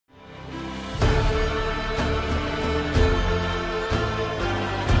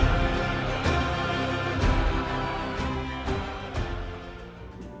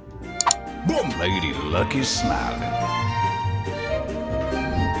Lady Lucky's smiling.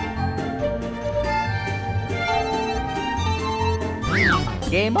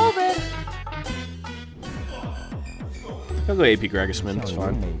 Game over. I'll go AP Gregisman, it's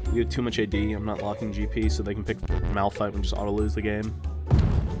fine. You have too much AD, I'm not locking GP so they can pick Malphite and just auto-lose the game.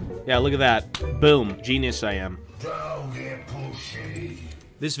 Yeah, look at that. Boom. Genius I am.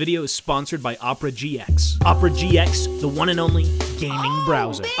 This video is sponsored by Opera GX. Opera GX, the one and only gaming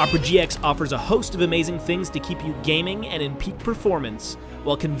browser. Opera GX offers a host of amazing things to keep you gaming and in peak performance,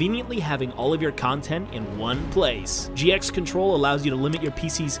 while conveniently having all of your content in one place. GX Control allows you to limit your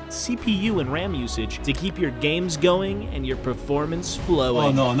PC's CPU and RAM usage to keep your games going and your performance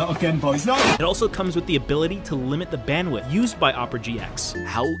flowing. Oh no, not again, boys, no! It also comes with the ability to limit the bandwidth used by Opera GX.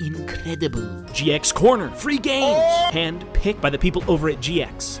 How incredible. GX Corner, free games! Hand-picked by the people over at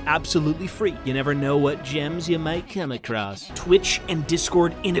GX. Absolutely free. You never know what gems you might come across. Twitch and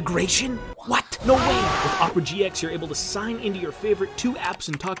Discord integration? What? No way! With Opera GX, you're able to sign into your favorite 2 apps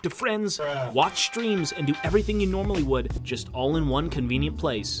and talk to friends, watch streams, and do everything you normally would, just all in one convenient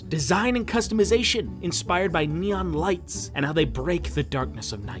place. Design and customization, inspired by neon lights and how they break the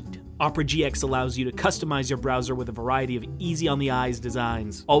darkness of night. Opera GX allows you to customize your browser with a variety of easy-on-the-eyes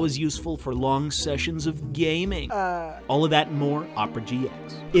designs, always useful for long sessions of gaming. All of that and more, Opera GX.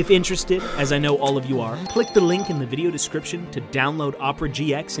 If interested, as I know all of you are, click the link in the video description to download Opera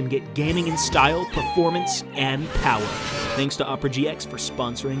GX and get gaming in style, performance, and power. Thanks to Opera GX for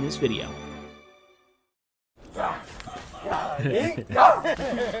sponsoring this video.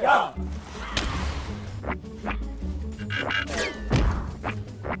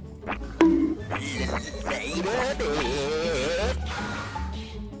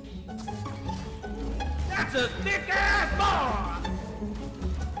 That's a thick ass bar.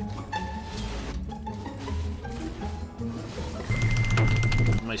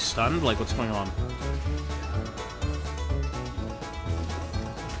 Am I stunned? Like, what's going on?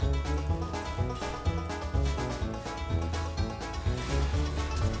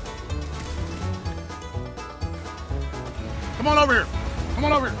 Come on over here. Come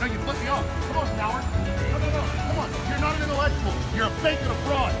on over here. No, you flip me off. Come on, Howard. No. Come on. You're not an intellectual. You're a fake and a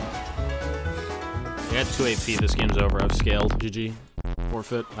fraud. I got 2 AP. This game's over. I've scaled. GG.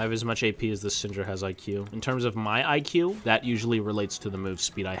 Forfeit. I have as much AP as this Syndra has IQ. In terms of my IQ, that usually relates to the move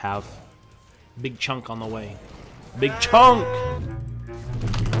speed I have. Big chunk on the way. Big chunk!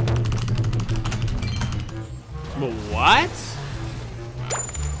 What?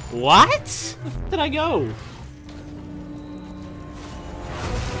 What? Where the f did I go?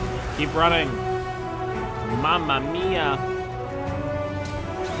 Keep running. Mamma mia.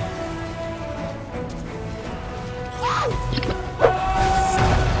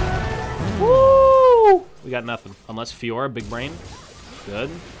 Woo! We got nothing. Unless Fiora, big brain.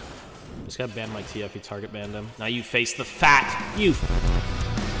 Good. Just gotta ban my TF, you target banned him. Now you face the fat. You.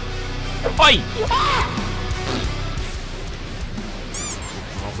 Oi!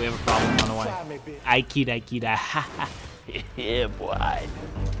 Well, we have a problem, run away. Aikida. Haha. Yeah, boy.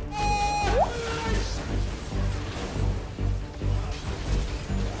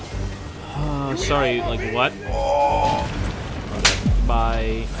 Sorry, like what? Okay,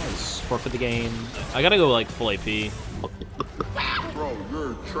 bye. Nice. Forfeit the game. I gotta go like full AP. Bro,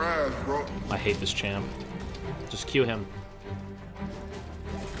 you're trash, bro. I hate this champ. Just Q him.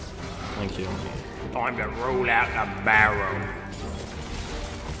 Thank you. Time to roll out the barrel.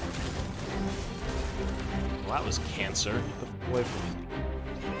 Well, that was cancer. Get the f away from me.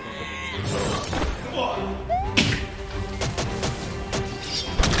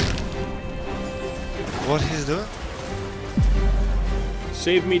 What he's doing?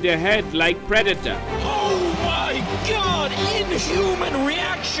 Save me the head like Predator. Oh my god! Inhuman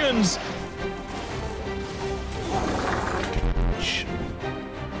reactions!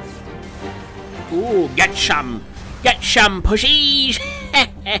 Ooh, get some pushies.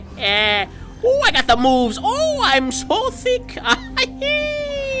 Oh, I got the moves. Oh, I'm so thick.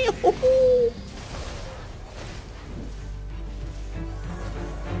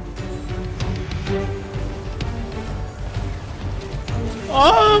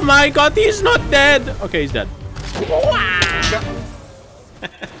 Oh my god, he's not dead. Okay, he's dead.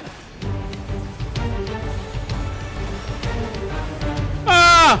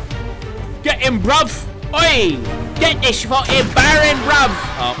 Ah! Get him, bruv. Oi! Get this fucking Baron, bruv.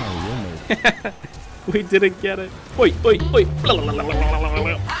 Oh. We didn't get it. Oi, oi, oi.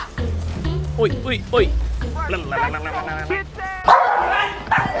 Oi, oi, oi.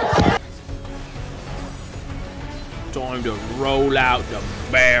 Time to roll out the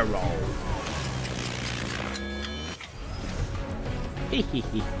barrel.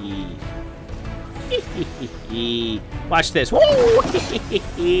 Watch this.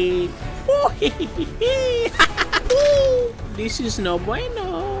 This is no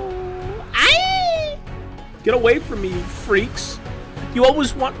bueno. Ay! Get away from me, you freaks. You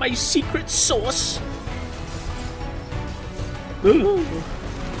always want my secret sauce. Ooh.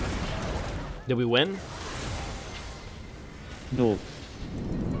 Did we win? No.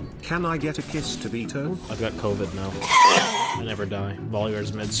 Can I get a kiss, Tobito? I've got COVID now. I never die.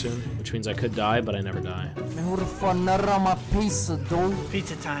 Volier's mid soon, which means I could die, but I never die.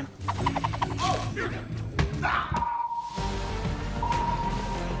 Pizza time.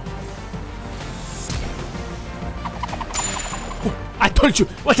 I told you!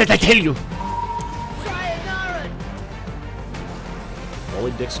 What did I tell you?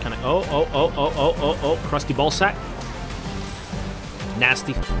 Holy dick's kinda. Oh. Crusty ball sack.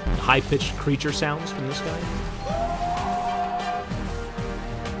 Nasty, high-pitched creature sounds from this guy.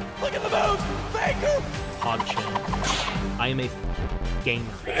 Look at the moves! Thank you! PogChamp. I am a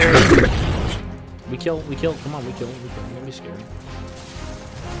gamer. We kill. Come on, we kill. Don't be scared.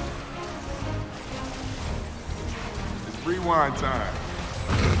 It's rewind time.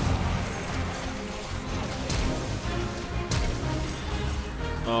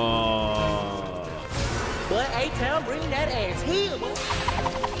 But A-Town, bring that ass here, boy.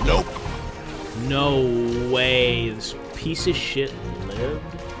 Nope. No way. This piece of shit lived.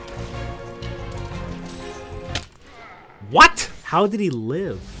 What? How did he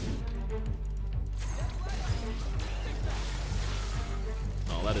live?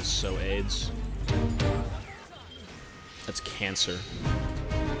 Oh, that is so AIDS. That's cancer.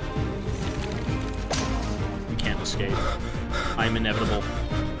 You can't escape. I'm inevitable.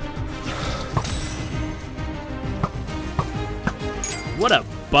 What a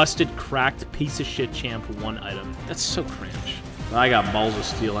busted, cracked piece of shit champ for one item. That's so cringe. I got balls of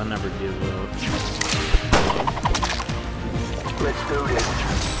steel. I never give up. Let's do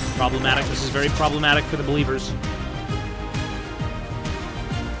this. Problematic. This is very problematic for the believers.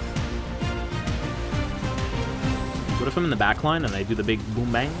 What if I'm in the back line and I do the big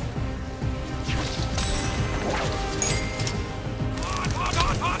boom bang?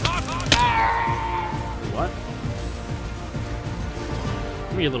 What?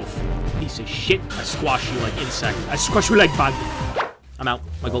 Come here, you little piece of shit. I squash you like insect. I squash you like bug. I'm out.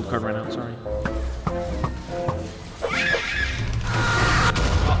 My gold card ran out. Sorry.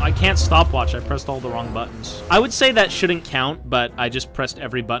 I can't stopwatch. I pressed all the wrong buttons. I would say that shouldn't count, but I just pressed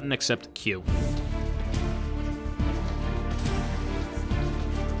every button except Q.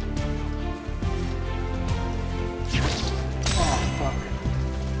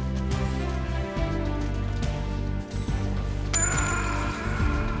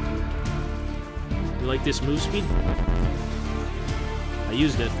 You like this move speed? I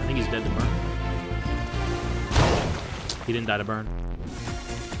used it. I think he's dead to burn. He didn't die to burn.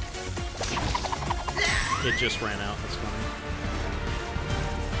 It just ran out. That's funny.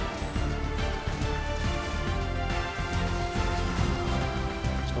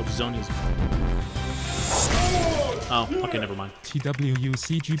 It's called Zonia's. Oh, okay, never mind.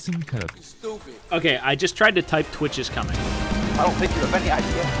 TWUC juicing curve. Stupid. Okay, I just tried to type Twitch is coming. I don't think you have any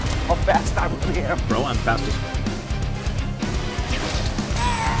idea how fast I really am. Bro, I'm fast as fuck.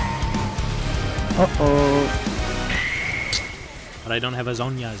 Uh-oh. But I don't have a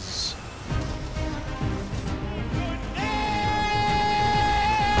Zonia's.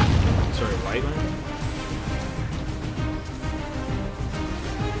 Sorry, right lane?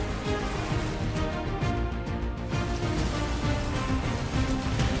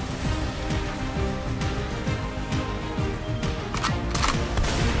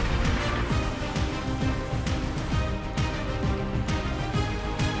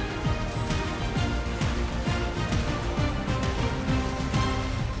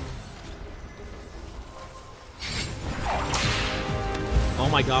 Oh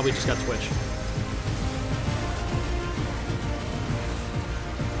my god, we just got Twitch.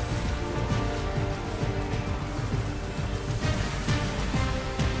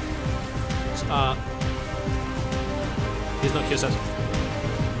 He's no kisses.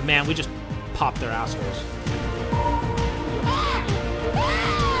 Man, we just popped their assholes.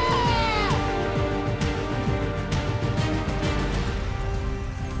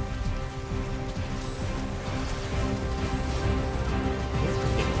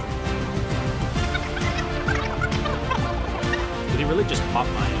 Did he really just pop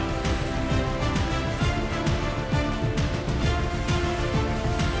my...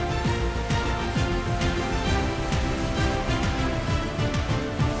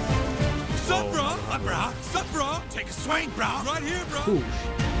 Sup, bro? Take a swing, bro. Right here, bro. Ooh.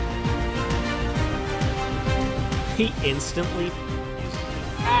 He instantly...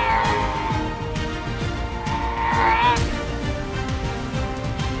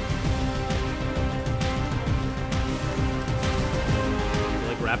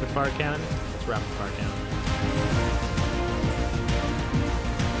 Like rapid fire cannon? It's rapid fire cannon.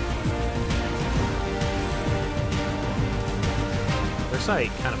 Looks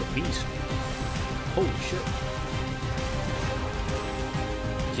like kind of a beast. Holy shit.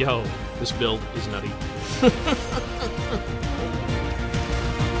 Yo, this build is nutty.